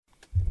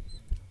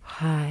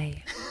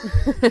Hi.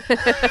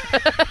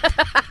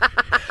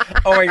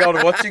 Oh my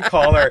God, what you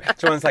call her?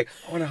 Joanne's like,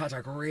 I want a hot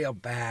dog real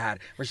bad.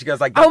 Where she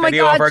goes like that Oh my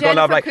video God, of her going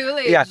up like, Jennifer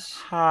Coolidge. yeah,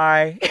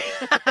 hi.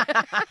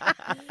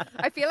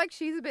 I feel like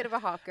she's a bit of a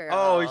hot girl.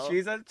 Oh,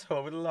 she's a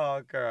total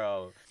hot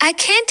girl. I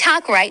can't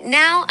talk right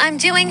now. I'm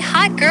doing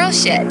hot girl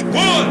shit.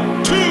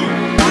 1, 2,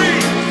 3,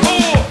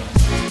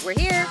 4. We're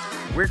here.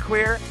 We're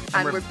queer.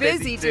 And we're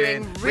busy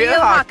doing real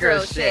hot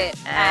girl shit.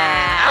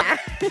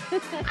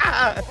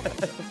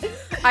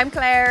 I'm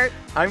Claire.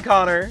 I'm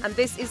Connor. And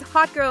this is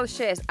Hot Girl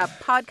Shit, a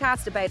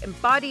podcast about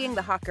embodying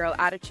the hot girl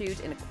attitude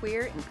in a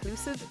queer,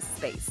 inclusive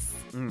space.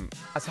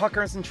 As hot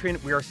girls in Trin,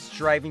 we are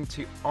striving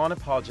to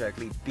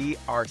unapologetically be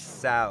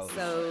ourselves.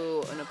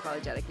 So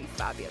unapologetically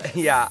fabulous.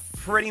 Yeah,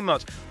 pretty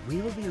much.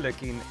 We will be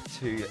looking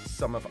to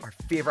some of our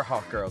favourite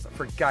hot girls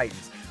for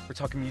guidance. We're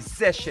talking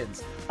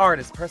musicians,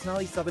 artists,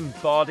 personalities that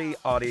embody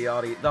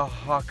the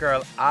hot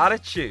girl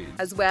attitude.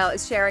 As well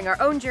as sharing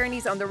our own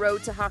journeys on the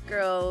road to hot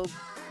girl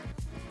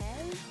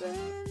heaven.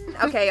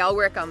 Okay, I'll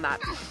work on that.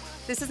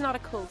 This is not a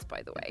cult,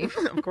 by the way.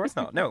 Of course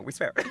not. No, we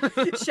swear.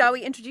 Shall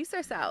we introduce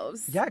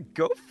ourselves? Yeah,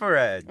 go for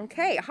it.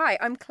 Okay, hi,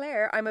 I'm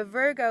Claire. I'm a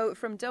Virgo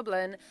from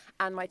Dublin,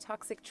 and my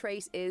toxic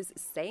trait is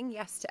saying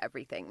yes to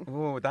everything.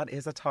 Oh, that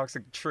is a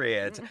toxic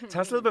trait.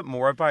 Tell us a little bit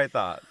more about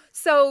that.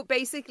 So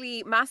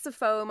basically, massive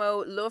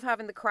FOMO, love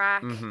having the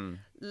crack,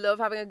 love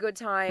having a good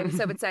time.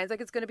 So if it sounds like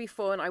it's going to be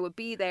fun, I will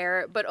be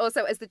there. But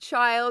also, as the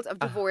child of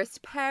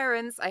divorced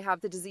parents, I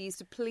have the disease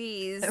to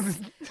please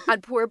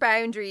and poor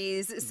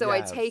boundaries. So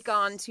Yes. I take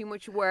on too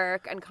much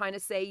work and kind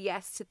of say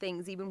yes to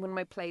things even when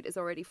my plate is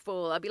already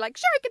full. I'll be like,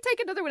 sure, I can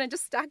take another one and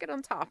just stack it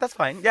on top. That's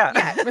fine. Yeah.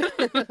 Yeah.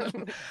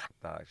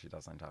 That actually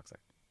does sound toxic.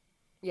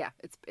 Yeah,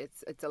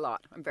 it's a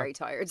lot. I'm very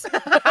tired.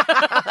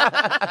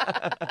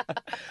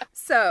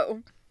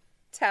 So,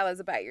 tell us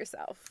about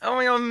yourself. Oh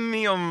my God,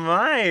 me, oh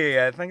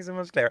my. Thanks so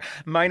much, Claire.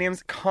 My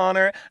name's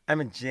Connor. I'm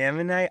a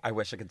Gemini. I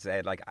wish I could say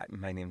it like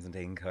my name's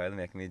Dean Coyle,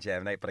 making me a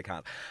Gemini, but I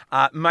can't.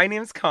 My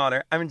name's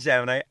Connor. I'm a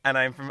Gemini, and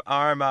I'm from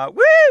Armagh.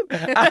 Woo!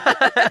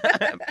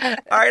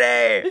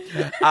 Party!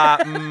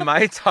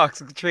 My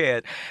toxic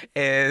trait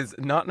is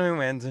not knowing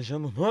when to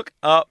shut the fuck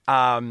up.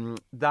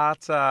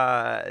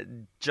 That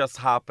just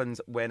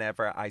happens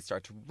whenever I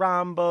start to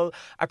ramble.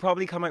 I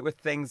probably come out with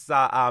things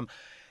that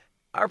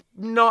are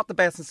not the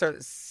best in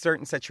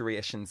certain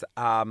situations.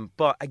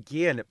 But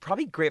again,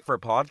 probably great for a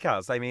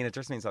podcast. I mean, it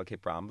just means I'll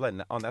keep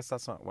rambling, unless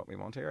that's not what we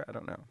want here. I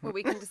don't know. Well,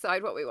 we can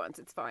decide what we want.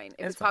 It's fine.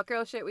 If it's hot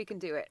girl shit, we can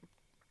do it.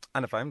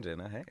 And if I'm doing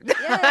it, hey.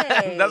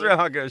 Yay! That's real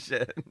hot girl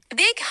shit.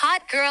 Big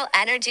hot girl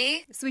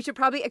energy. So we should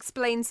probably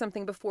explain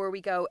something before we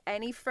go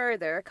any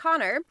further.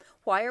 Connor,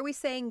 why are we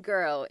saying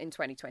girl in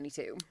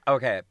 2022?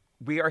 Okay,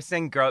 we are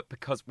saying girl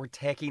because we're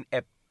taking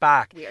it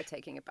back. We are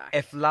taking it back.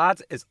 If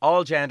lads is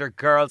all gender,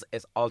 girls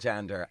is all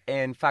gender.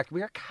 In fact,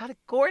 we are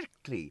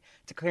categorically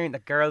declaring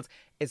that girls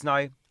is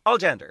now all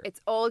gender.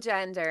 It's all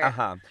gender.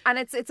 Uh-huh. And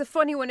it's a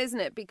funny one,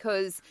 isn't it?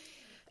 Because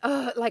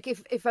like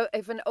if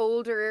an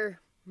older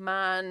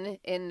man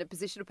in a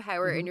position of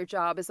power in your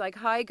job is like,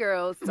 hi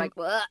girls, it's like,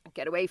 well,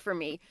 get away from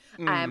me.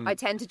 I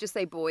tend to just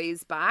say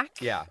boys back.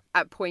 Yeah.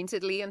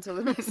 Pointedly until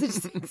the message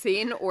sinks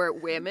in, or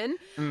women.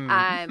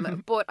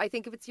 But I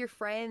think if it's your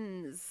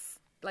friends,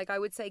 like I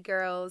would say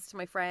girls to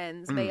my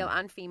friends, male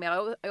and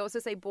female. I also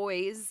say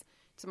boys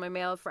to my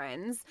male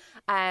friends.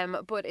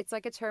 But it's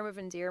like a term of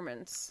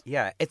endearment.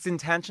 Yeah, it's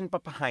intention,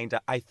 but behind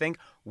it, I think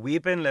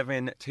we've been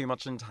living too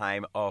much in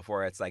time of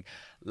where it's like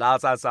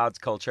lads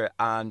culture.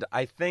 And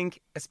I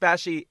think,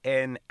 especially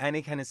in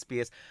any kind of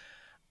space,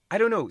 I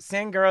don't know,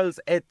 saying girls,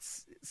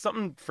 it's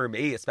something for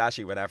me,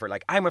 especially whenever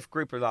like I'm with a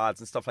group of lads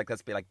and stuff like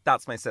this, be like,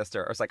 that's my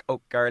sister, or it's like, oh,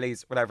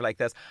 girlies, whatever like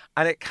this.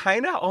 And it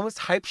kind of almost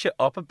hypes you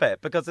up a bit,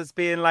 because it's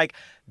being like,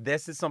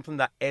 this is something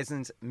that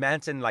isn't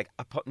meant in like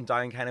a putting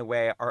down kind of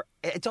way, or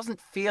it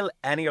doesn't feel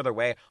any other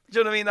way. Do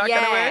you know what I mean? That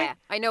kind of way? Yeah,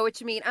 I know what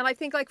you mean. And I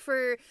think like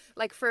for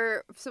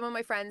some of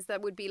my friends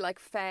that would be like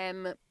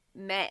femme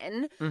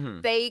men,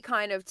 they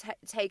kind of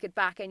take it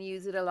back and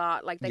use it a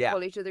lot. Like they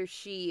call each other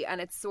she,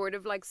 and it's sort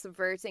of like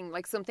subverting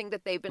like something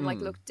that they've been like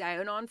looked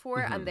down on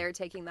for, and they're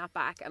taking that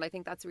back. And I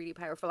think that's really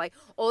powerful. I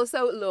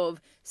also love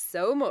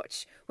so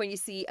much when you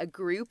see a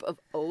group of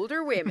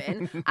older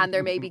women and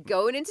they're maybe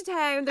going into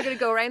town, they're going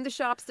to go around the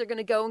shops, they're going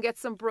to go and get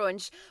some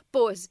brunch,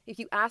 but if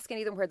you ask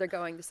any of them where they're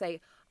going, they say,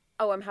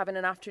 oh, I'm having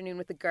an afternoon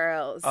with the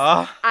girls.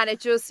 And it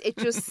just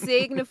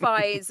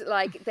signifies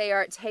like they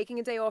are taking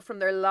a day off from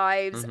their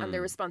lives and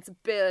their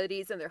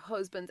responsibilities and their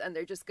husbands, and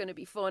they're just going to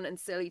be fun and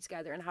silly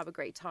together and have a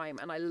great time.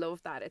 And I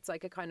love that. It's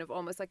like a kind of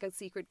almost like a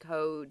secret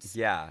code.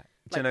 Yeah.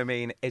 Do you know what I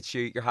mean? It's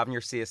you're having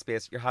your safe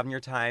space, you're having your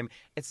time.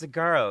 It's the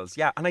girls.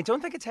 Yeah. And I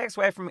don't think it takes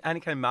away from any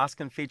kind of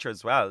masculine feature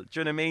as well. Do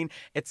you know what I mean?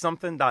 It's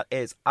something that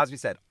is, as we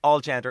said,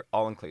 all gender,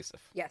 all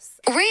inclusive. Yes.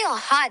 Real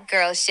hot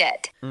girl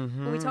shit.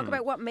 When we talk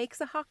about what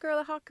makes a hot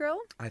girl,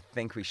 I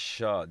think we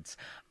should.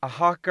 A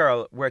hot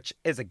girl, which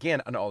is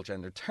again an all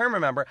gender term,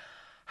 remember,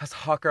 has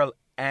hot girl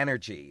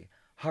energy.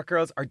 Hot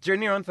girls are doing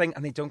their own thing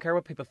and they don't care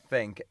what people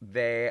think.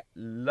 They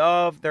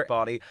love their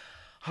body.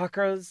 Hot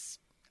girls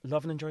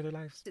love and enjoy their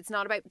lives. It's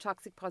not about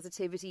toxic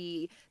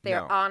positivity.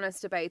 They're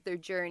honest about their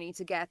journey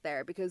to get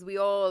there, because we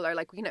all are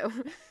like,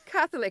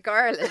 Catholic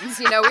Ireland,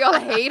 we all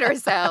hate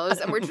ourselves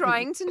and we're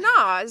trying to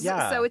not.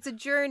 Yeah. So it's a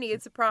journey,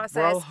 it's a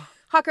process.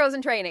 Hot girls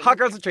in training. Hot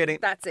girls in training.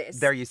 That's it.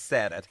 There, you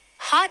said it.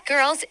 Hot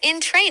girls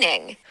in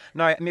training.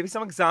 Now, maybe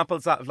some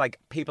examples of like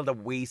people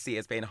that we see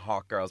as being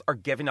hot girls or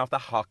giving off the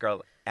hot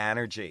girl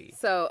energy.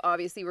 So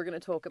obviously we're going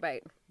to talk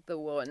about the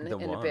one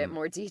in a bit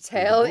more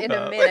detail in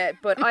a minute.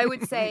 But I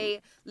would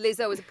say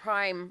Lizzo is a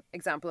prime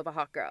example of a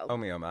hot girl. Oh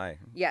me, oh my.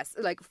 Yes,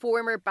 like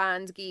former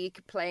band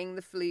geek, playing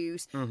the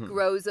flute,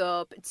 grows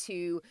up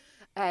to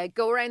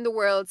go around the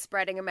world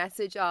spreading a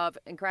message of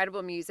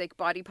incredible music,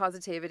 body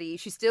positivity.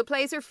 She still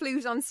plays her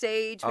flute on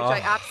stage, which I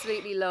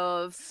absolutely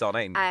love.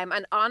 Stunning.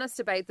 And honest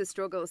about the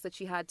struggles that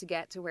she had to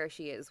get to where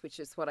she is, which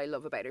is what I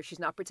love about her. She's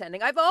not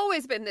pretending. I've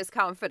always been this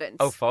confident.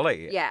 Oh,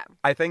 fully. Yeah.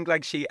 I think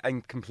like she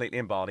completely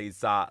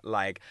embodies that,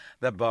 like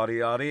the body,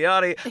 yaddy,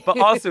 yaddy. But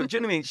also, do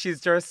you know what I mean? She's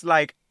just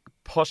like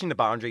pushing the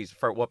boundaries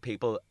for what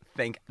people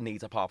think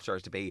needs a pop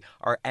star to be,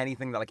 or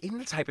anything that, like, even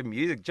the type of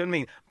music. Do you know what I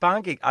mean?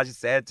 Band geek, as you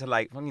said, to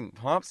like fucking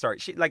pop star.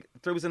 She like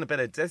throws in a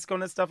bit of disco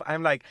and stuff.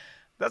 I'm like,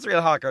 that's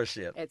real hot girl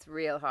shit. It's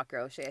real hot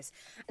girl shit.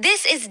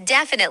 This is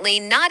definitely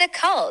not a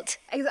cult.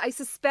 I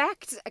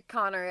suspect,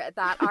 Connor,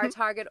 that our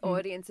target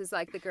audience is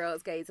like the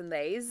girls, gays and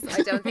theys.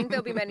 I don't think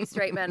there'll be many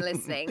straight men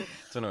listening.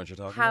 Don't know what you're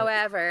talking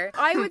However,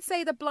 I would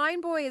say the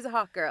Blind Boy is a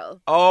hot girl.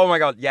 Oh my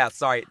god, yeah,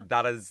 sorry.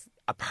 That is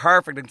a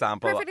perfect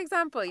example. Perfect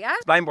example, yeah?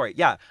 Blind Boy,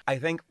 yeah. I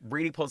think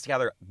really pulls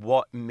together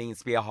what means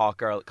to be a hot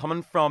girl.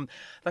 Coming from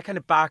that kind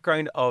of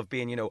background of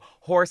being,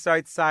 horse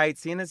outside,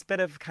 seeing this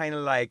bit of kind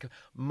of like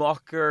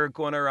mucker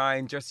going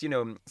around, just,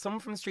 someone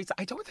from the streets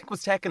I don't think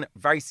was taken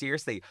very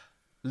seriously.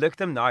 Look at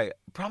them now.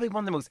 Probably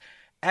one of the most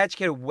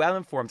educated,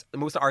 well-informed, the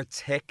most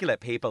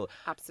articulate people.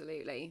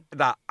 Absolutely.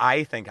 That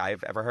I think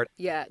I've ever heard.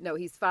 Yeah, no,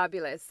 he's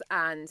fabulous.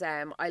 And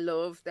I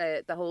love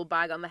the whole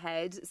bag on the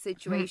head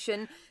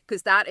situation,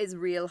 because that is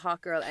real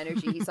hot girl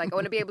energy. He's like, I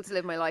want to be able to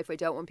live my life. I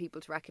don't want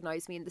people to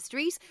recognise me in the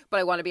street, but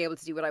I want to be able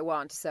to do what I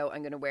want. So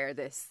I'm going to wear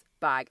this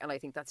bag, and I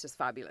think that's just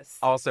fabulous.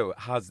 Also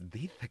has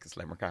the thickest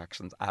Limerick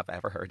accent I've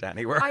ever heard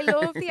anywhere. I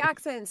love the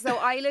accent. So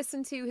I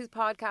listen to his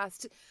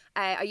podcast.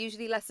 I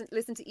usually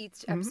listen to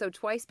each episode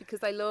twice,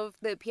 because I love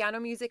the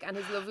piano music and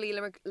his lovely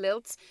Limerick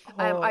lilt.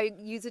 I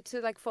use it to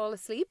like fall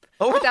asleep,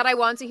 but that I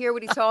want to hear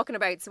what he's talking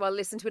about, so I'll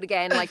listen to it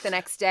again like the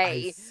next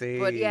day. I see.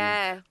 But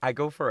yeah, I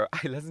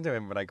listen to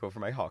him when I go for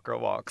my hot girl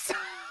walks.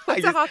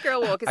 What's a hot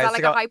girl walk? Is that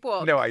like a hype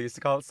walk? No, I used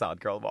to call it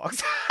sad girl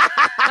walks.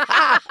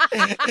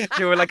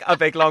 You were like a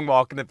big long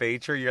walk on the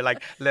beach where you're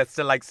like, let's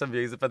to like some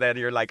music, but then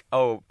you're like,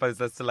 oh, but is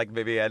this to like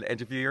maybe an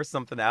interview or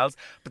something else?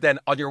 But then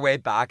on your way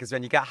back is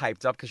when you get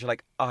hyped up, because you're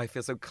like, oh, I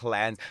feel so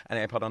cleansed, and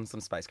then I put on some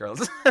Spice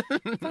Girls.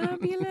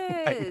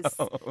 Fabulous.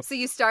 So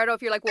you start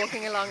off, you're like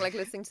walking along, like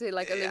listening to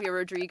like Olivia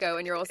Rodrigo,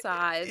 and you're all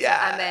sad.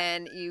 Yeah. And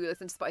then you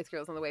listen to Spice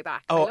Girls on the way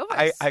back. Oh, I love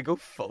it. I go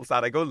full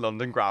sad. I go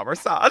London Grammar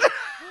sad.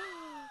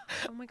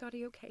 Oh my god, are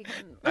you okay?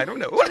 I don't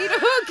know. I need a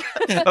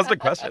hug. That's the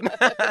question.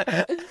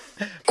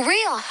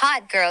 Real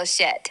hot girl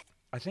shit.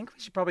 I think we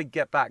should probably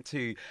get back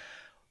to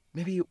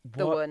maybe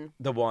The one.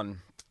 The one.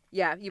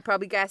 Yeah, you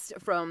probably guessed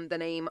from the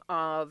name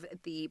of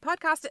the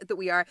podcast that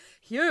we are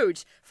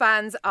huge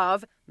fans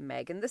of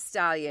Megan Thee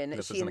Stallion.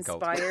 This isn't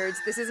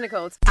a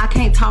cult. I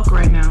can't talk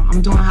right now.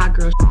 I'm doing hot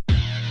girl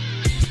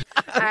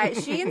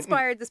She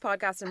inspired this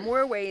podcast in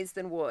more ways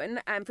than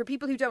one. For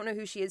people who don't know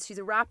who she is, she's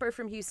a rapper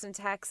from Houston,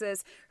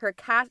 Texas. Her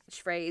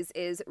catchphrase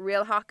is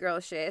real hot girl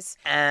shit.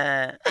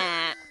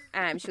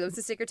 She loves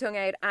to stick her tongue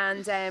out,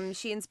 and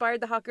she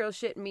inspired the hot girl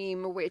shit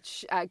meme,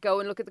 which go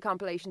and look at the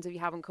compilations if you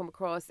haven't come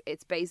across.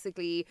 It's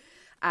basically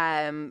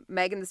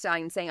Megan Thee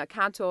Stallion saying, I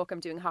can't talk, I'm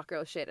doing hot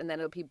girl shit, and then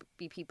it'll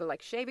be people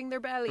like shaving their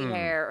belly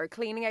hair or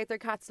cleaning out their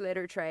cat's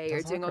litter tray.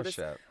 That's or doing all this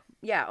shit.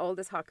 Yeah, all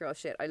this hot girl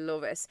shit. I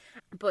love it.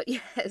 But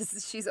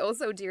yes, she's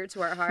also dear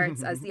to our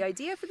hearts, as the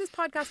idea for this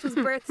podcast was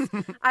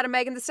birthed at a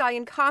Megan Thee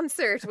Stallion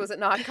concert, was it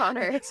not,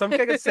 Connor? Some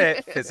people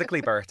say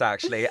physically birthed,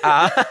 actually.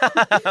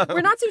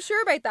 We're not too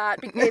sure about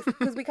that,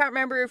 because we can't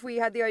remember if we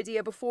had the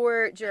idea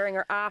before, during,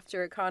 or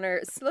after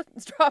Connor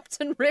dropped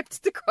and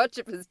ripped the crotch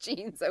of his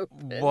jeans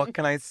open. What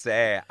can I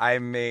say? I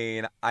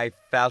mean, I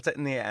felt it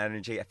in the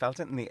energy. I felt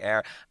it in the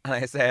air. And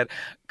I said,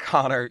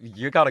 Connor,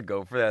 you got to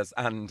go for this.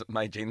 And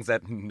my jeans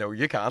said, no,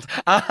 you can't.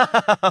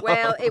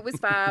 Well, it was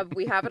fab.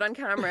 We have it on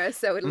camera,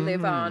 so it'll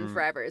live on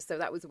forever. So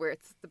that was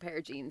worth the pair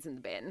of jeans in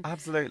the bin.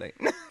 Absolutely.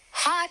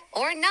 Hot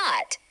or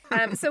not?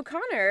 So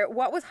Connor,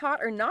 what was hot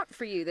or not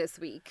for you this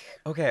week?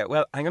 Okay,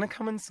 well, I'm going to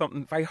come in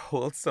something very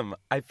wholesome,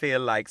 I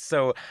feel like.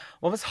 So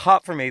what was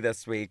hot for me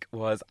this week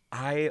was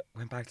I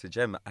went back to the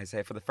gym, I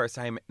say, for the first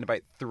time in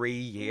about 3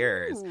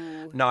 years.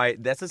 Ooh. Now,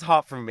 this is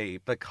hot for me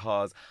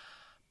because...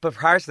 But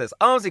prior to this,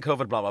 obviously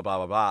COVID, blah, blah,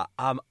 blah, blah,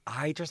 blah,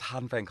 I just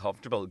hadn't been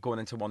comfortable going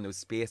into one of those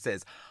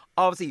spaces.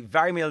 Obviously,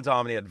 very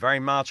male-dominated, very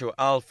macho,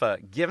 alpha.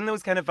 Given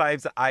those kind of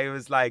vibes, I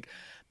was like,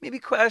 maybe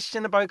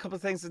questioning about a couple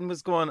of things and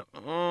was going,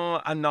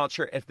 oh, I'm not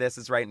sure if this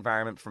is the right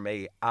environment for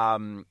me.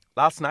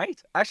 Last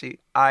night, actually,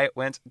 I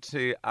went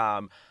to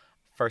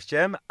first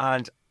gym,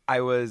 and I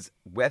was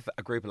with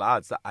a group of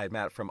lads that I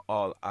met from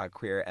all a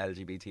queer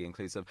LGBT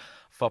inclusive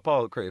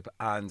football group,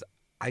 and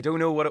I don't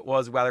know what it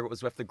was, whether it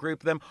was with the group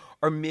of them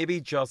or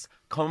maybe just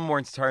coming more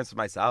into terms with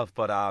myself,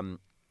 but I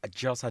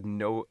just had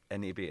no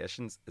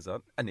inhibitions. Is that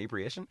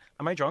inebriation?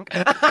 Am I drunk?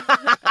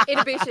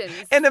 Inhibitions.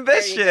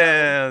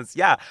 Inhibitions.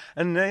 Yeah.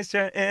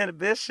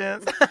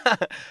 Inhibitions.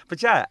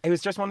 But yeah, it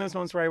was just one of those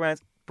moments where I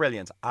went,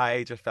 brilliant.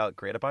 I just felt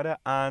great about it.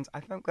 And I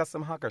think that's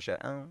some hot girl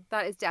shit.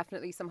 That is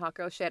definitely some hot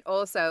girl shit.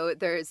 Also,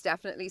 there's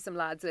definitely some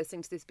lads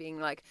listening to this being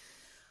like,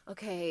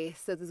 okay,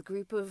 so there's a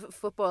group of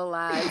football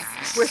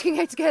lads working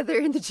out together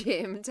in the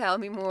gym. Tell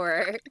me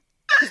more.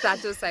 Because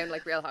that does sound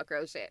like real hot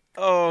girl shit.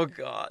 Oh,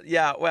 God.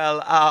 Yeah,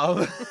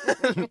 well,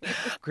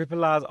 group of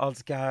lads all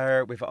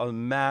together. We've all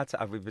met.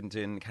 We've been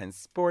doing kind of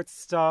sports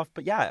stuff.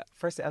 But yeah,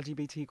 first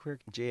LGBT queer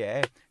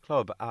GA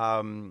club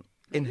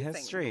in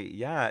history.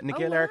 Yeah,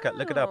 Nicola Erica,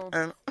 look it up.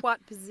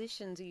 What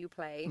position do you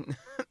play?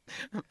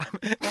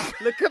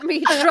 Look at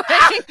me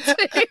trying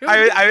to.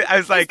 I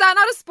was like... Is that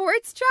not a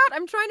sports chat?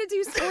 I'm trying to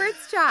do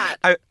sports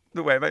chat.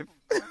 The way my...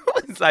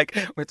 It's like,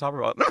 we're talking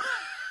about...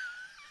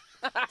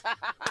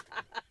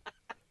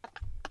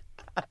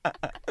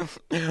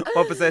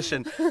 What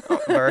position?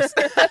 Verse.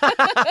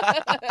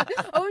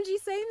 OMG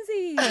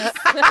samesies.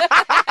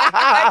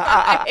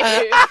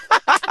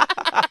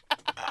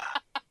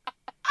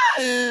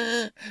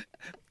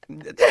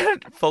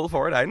 Full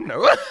forward, I don't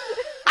know.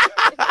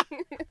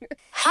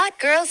 Hot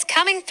girls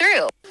coming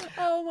through.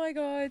 Oh my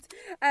God.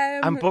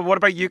 But what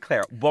about you,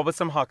 Claire? What was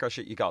some hot girl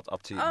shit you got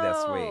up to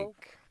this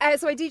week?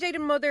 So I DJ'd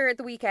in Mother at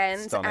the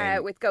weekend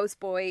Stunning. with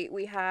Ghost Boy.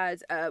 We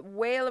had a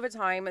whale of a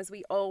time, as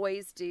we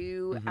always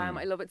do.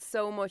 I love it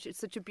so much. It's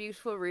such a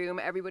beautiful room.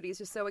 Everybody's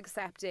just so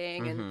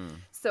accepting and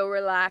so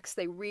relaxed.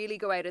 They really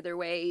go out of their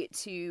way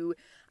to...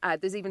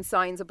 there's even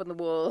signs up on the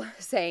wall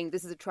saying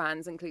this is a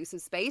trans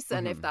inclusive space,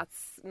 and if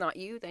that's not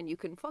you, then you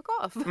can fuck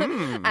off,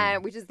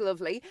 which is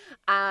lovely.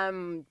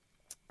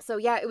 So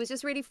yeah, it was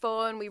just really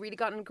fun. We really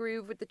got in a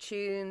groove with the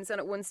tunes, and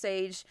at one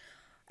stage...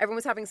 everyone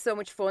was having so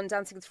much fun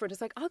dancing at the front. I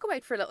was like, I'll go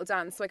out for a little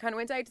dance. So I kind of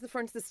went out to the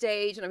front of the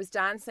stage and I was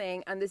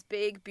dancing, and this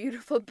big,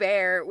 beautiful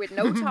bear with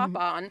no top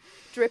on,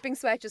 dripping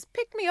sweat, just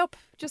picked me up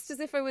just as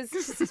if I was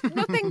just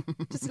nothing,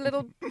 just a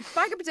little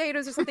bag of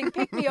potatoes or something,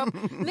 picked me up,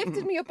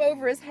 lifted me up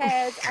over his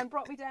head and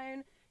brought me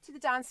down to the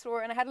dance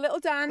floor, and I had a little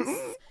dance.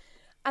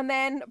 And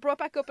then brought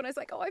back up, and I was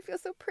like, oh, I feel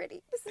so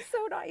pretty. This is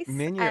so nice.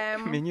 Me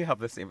and you have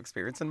the same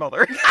experience in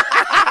Mother.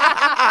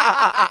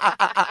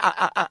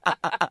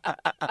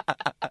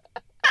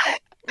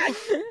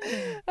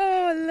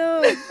 Oh,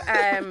 love.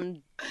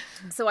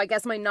 So I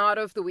guess my nod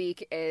of the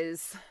week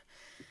is...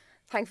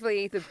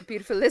 Thankfully, the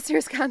beautiful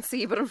listeners can't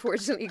see, but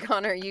unfortunately,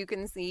 Connor, you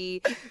can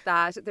see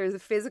that there's a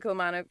physical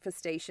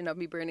manifestation of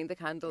me burning the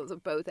candles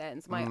of both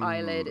ends. My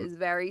eyelid is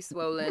very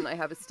swollen. I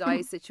have a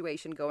sty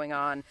situation going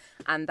on,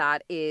 and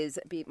that is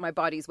my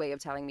body's way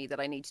of telling me that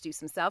I need to do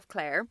some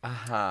self-care.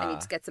 I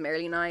need to get some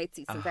early nights,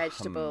 eat some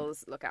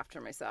vegetables, look after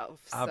myself.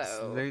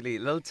 Absolutely.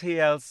 Little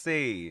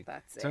TLC.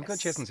 That's it. Don't go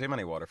chasing too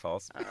many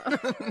waterfalls.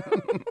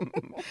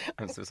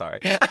 I'm so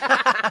sorry.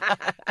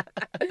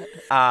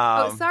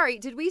 Oh, sorry.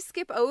 Did we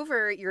skip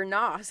over your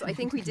knot? I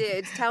think we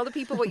did. Tell the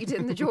people what you did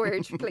in the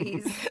George,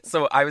 please.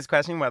 So I was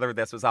questioning whether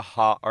this was a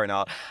hot or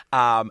not.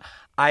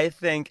 I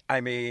think,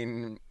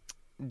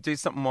 do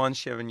something once,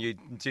 shame on you.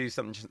 Do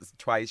something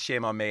twice,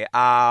 shame on me.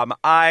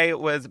 I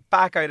was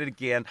back out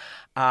again,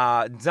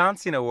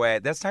 dancing away.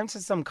 This time to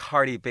some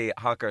Cardi B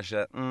hot girl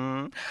shit.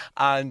 And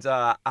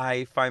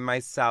I found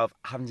myself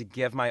having to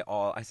give my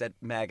all. I said,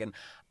 Megan,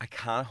 I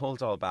can't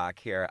hold all back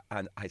here.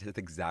 And I did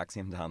the exact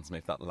same dance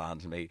move that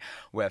landed me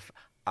with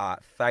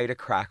thigh to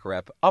crack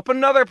rip up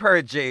another pair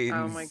of jeans.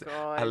 Oh my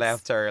God. I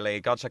left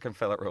early, got chicken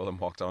fillet roll and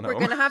walked on We're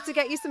home. going to have to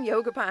get you some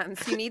yoga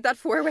pants. You need that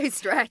 4-way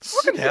stretch.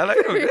 Fucking hell, I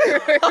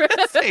don't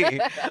honestly.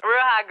 Real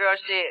hot girl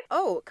shit.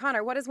 Oh,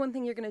 Connor, what is one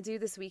thing you're going to do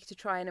this week to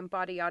try and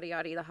embody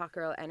the hot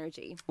girl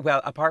energy?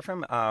 Well, apart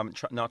from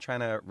not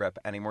trying to rip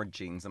any more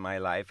jeans in my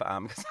life,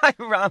 because I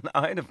ran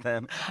out of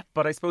them,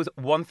 but I suppose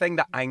one thing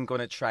that I'm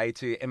going to try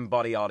to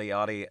embody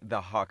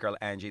the hot girl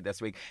energy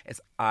this week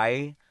is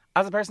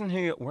as a person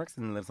who works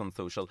and lives on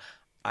social,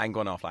 I'm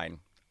going offline.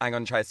 I'm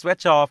going to try to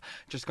switch off,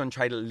 just going to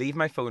try to leave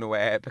my phone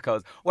away,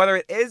 because whether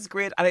it is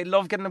great, and I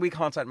love getting a wee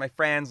contact with my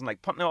friends and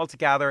like putting it all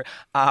together,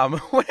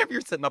 whenever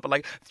you're sitting up at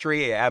like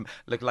 3 a.m,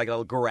 looking like a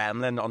little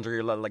gremlin under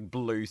your little like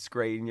blue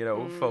screen,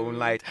 phone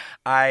light,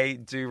 I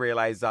do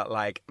realise that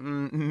like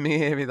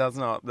maybe that's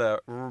not the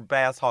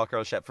best hot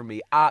girl shit for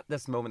me at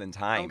this moment in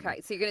time.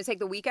 Okay, so you're going to take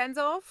the weekends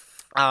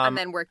off and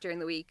then work during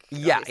the week?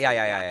 Yeah.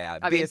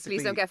 I mean,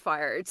 please don't get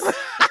fired.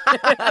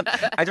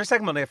 I just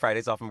take Monday and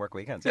Fridays off and work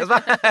weekends. Yes,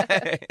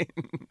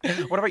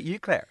 what about you,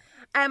 Claire?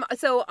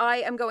 So I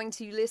am going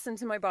to listen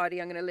to my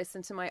body. I'm going to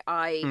listen to my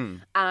eye,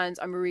 and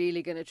I'm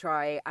really going to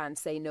try and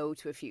say no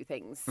to a few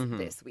things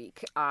this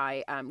week.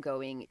 I am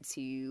going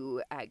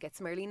to get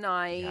some early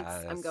nights.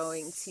 Yes. I'm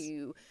going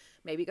to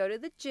maybe go to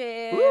the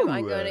gym.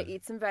 I'm going to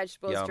eat some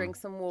vegetables, drink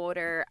some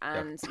water,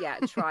 and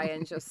try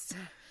and just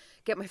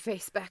get my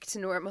face back to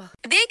normal.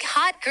 Big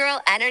hot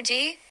girl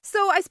energy.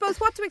 So I suppose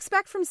what to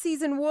expect from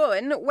season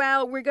 1?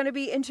 Well, we're going to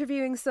be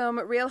interviewing some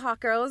real hot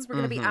girls. We're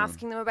going to be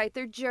asking them about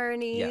their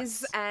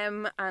journeys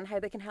and how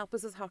they can help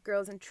us as hot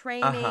girls in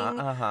training.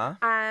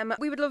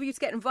 We would love you to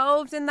get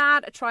involved in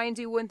that. Try and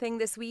do one thing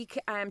this week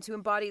to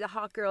embody the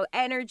hot girl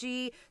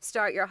energy.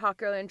 Start your hot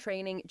girl in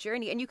training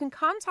journey. And you can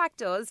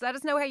contact us. Let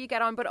us know how you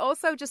get on, but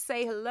also just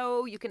say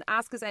hello. You can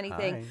ask us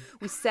anything. Hi.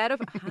 We set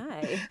up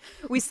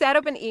We set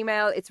up an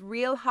email. It's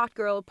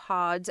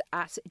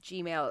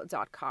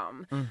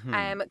realhotgirlpod@gmail.com.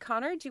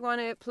 Connor, do you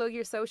want to plug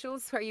your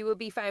socials where you will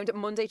be found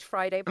Monday to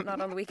Friday, but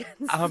not on the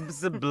weekends?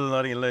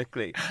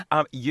 Absolutely.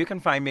 You can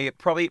find me,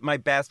 probably my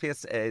best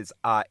place is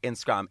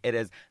Instagram. It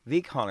is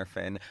the Connor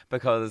Finn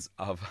because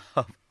of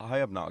how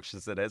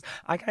obnoxious it is.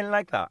 I kind of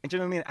like that. Do you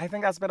know what I mean? I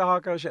think that's a bit of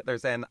hot girl shit they're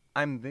saying.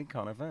 I'm the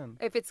Connor Finn.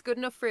 If it's good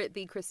enough for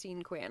the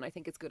Christine Quinn, I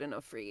think it's good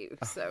enough for you.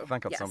 So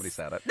thank God somebody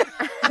said it.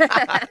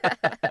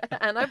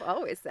 And I've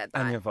always said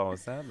that. And you've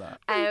always said that.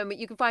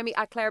 You can find me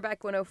at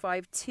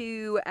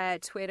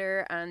Clairebeck1052,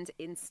 Twitter and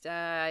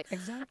Insta.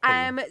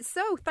 Exactly.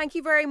 So thank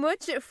you very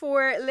much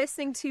for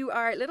listening to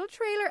our little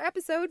trailer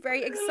episode.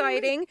 Very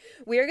exciting.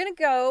 We're going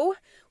to go.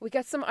 We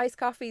got some iced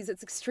coffees.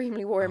 It's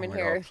extremely warm in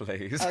here. God,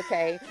 please.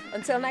 Okay.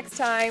 Until next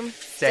time.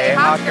 Stay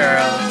hot,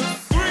 girls.